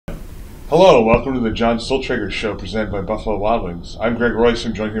Hello, welcome to the John Stuhltrager Show presented by Buffalo Wild Wings. I'm Greg Royce.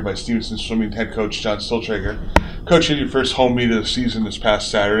 I'm joined here by Stevenson swimming head coach John Stuhltrager. Coach, you had your first home meet of the season this past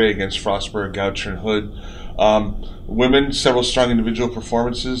Saturday against Frostburg, Goucher, and Hood. Women, several strong individual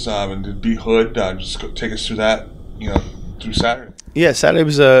performances, and to beat Hood. Just take us through that, through Saturday. Yeah, Saturday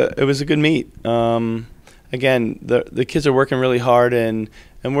was a good meet. Again, the kids are working really hard, and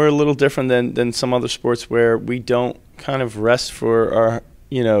we're a little different than some other sports where we don't kind of rest for our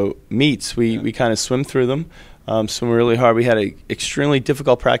meets. We kind of swim through them, swim really hard. We had an extremely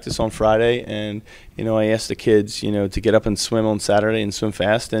difficult practice on Friday, and I asked the kids to get up and swim on Saturday and swim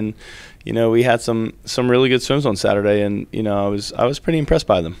fast, and we had some really good swims on Saturday, and I was pretty impressed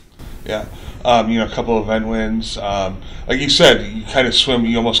by them. Yeah, a couple of event wins. Like you said, you kind of swim.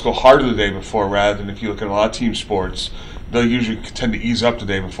 You almost go harder the day before, rather than if you look at a lot of team sports, they'll usually tend to ease up the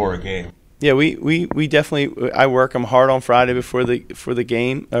day before a game. Yeah, we definitely. I work them hard on Friday before the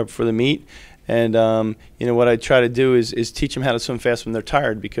game for the meet, and what I try to do is teach them how to swim fast when they're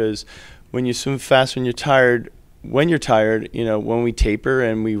tired, because when you swim fast when you're tired, when we taper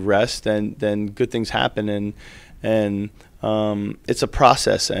and we rest, then good things happen, and it's a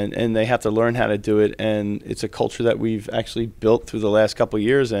process, and they have to learn how to do it, and it's a culture that we've actually built through the last couple of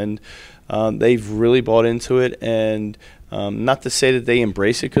years, and they've really bought into it, and not to say that they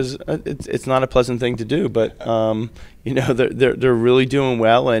embrace it, because it's not a pleasant thing to do, but they're really doing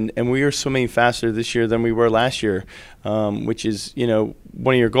well, and we are swimming faster this year than we were last year, which is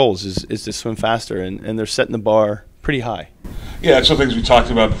one of your goals is to swim faster, and they're setting the bar pretty high. Yeah, that's one of the things we talked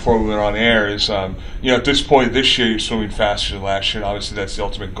about before we went on air is, at this point this year you're swimming faster than last year, and obviously that's the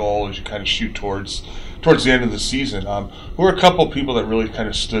ultimate goal as you kind of shoot towards the end of the season. Who are a couple of people that really kind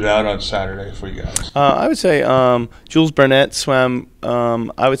of stood out on Saturday for you guys? I would say Jules Burnett swam,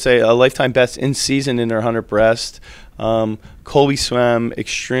 I would say, a lifetime best in season in her 100 breast. Colby swam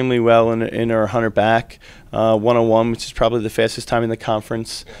extremely well in her 100 back, 101, which is probably the fastest time in the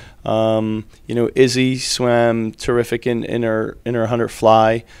conference. Izzy swam terrific in her 100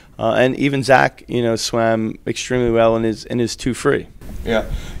 fly, and even Zach, swam extremely well in his 2 free. Yeah,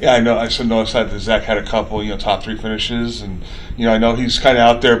 I know. I noticed that Zach had a couple, top 3 finishes, and I know he's kind of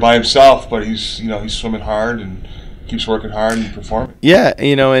out there by himself, but he's swimming hard and keeps working hard and performing. Yeah,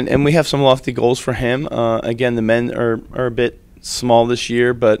 and we have some lofty goals for him. Again, the men are a bit small this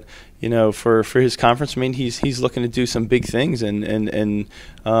year, but for his conference meet, he's looking to do some big things and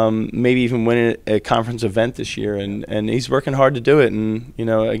maybe even win a conference event this year, and he's working hard to do it, and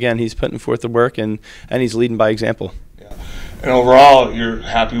again, he's putting forth the work, and he's leading by example. Yeah. And overall, you're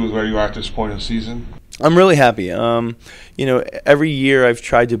happy with where you are at this point of the season? I'm really happy. Every year I've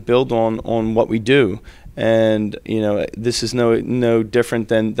tried to build on what we do, and this is no different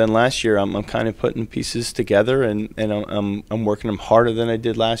than last year. I'm kind of putting pieces together, and I'm working them harder than I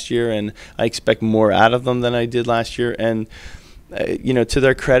did last year, and I expect more out of them than I did last year. And to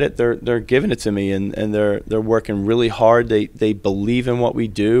their credit, they're giving it to me, and they're working really hard. They believe in what we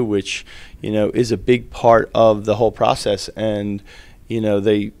do, which is a big part of the whole process, and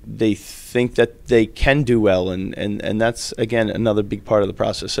they think that they can do well, and that's again another big part of the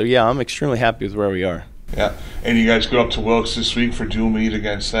process. So yeah, I'm extremely happy with where we are. Yeah, and you guys go up to Wilkes this week for dual meet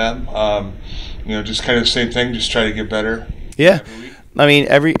against them. Just kind of the same thing, just try to get better. Yeah, I mean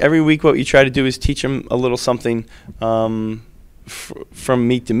every week what you try to do is teach them a little something from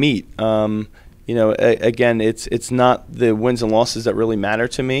meet to meet. Again, it's not the wins and losses that really matter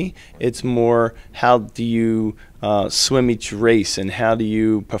to me. It's more how do you swim each race, and how do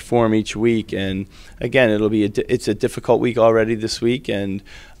you perform each week. And again, it's a difficult week already this week, and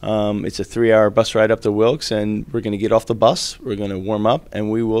it's a 3-hour bus ride up to Wilkes, and we're going to get off the bus, we're going to warm up,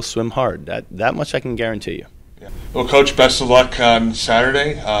 and we will swim hard. That much I can guarantee you. Yeah. Well, Coach, best of luck on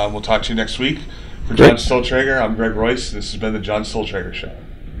Saturday. We'll talk to you next week. For John Stuhltrager, I'm Greg Royce. This has been the John Stuhltrager Show.